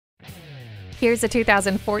Here's a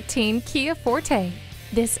 2014 Kia Forte.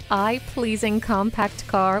 This eye-pleasing compact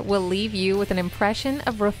car will leave you with an impression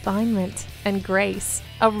of refinement and grace,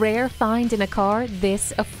 a rare find in a car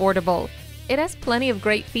this affordable. It has plenty of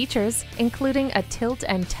great features, including a tilt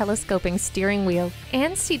and telescoping steering wheel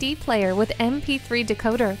and CD player with MP3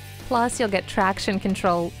 decoder. Plus, you'll get traction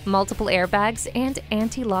control, multiple airbags, and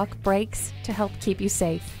anti-lock brakes to help keep you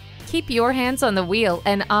safe. Keep your hands on the wheel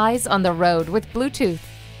and eyes on the road with Bluetooth.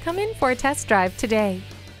 Come in for a test drive today.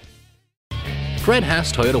 Fred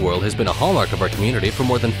Haas Toyota World has been a hallmark of our community for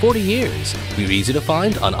more than 40 years. We're easy to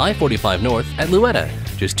find on I-45 North at Louetta,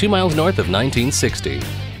 just 2 miles north of 1960.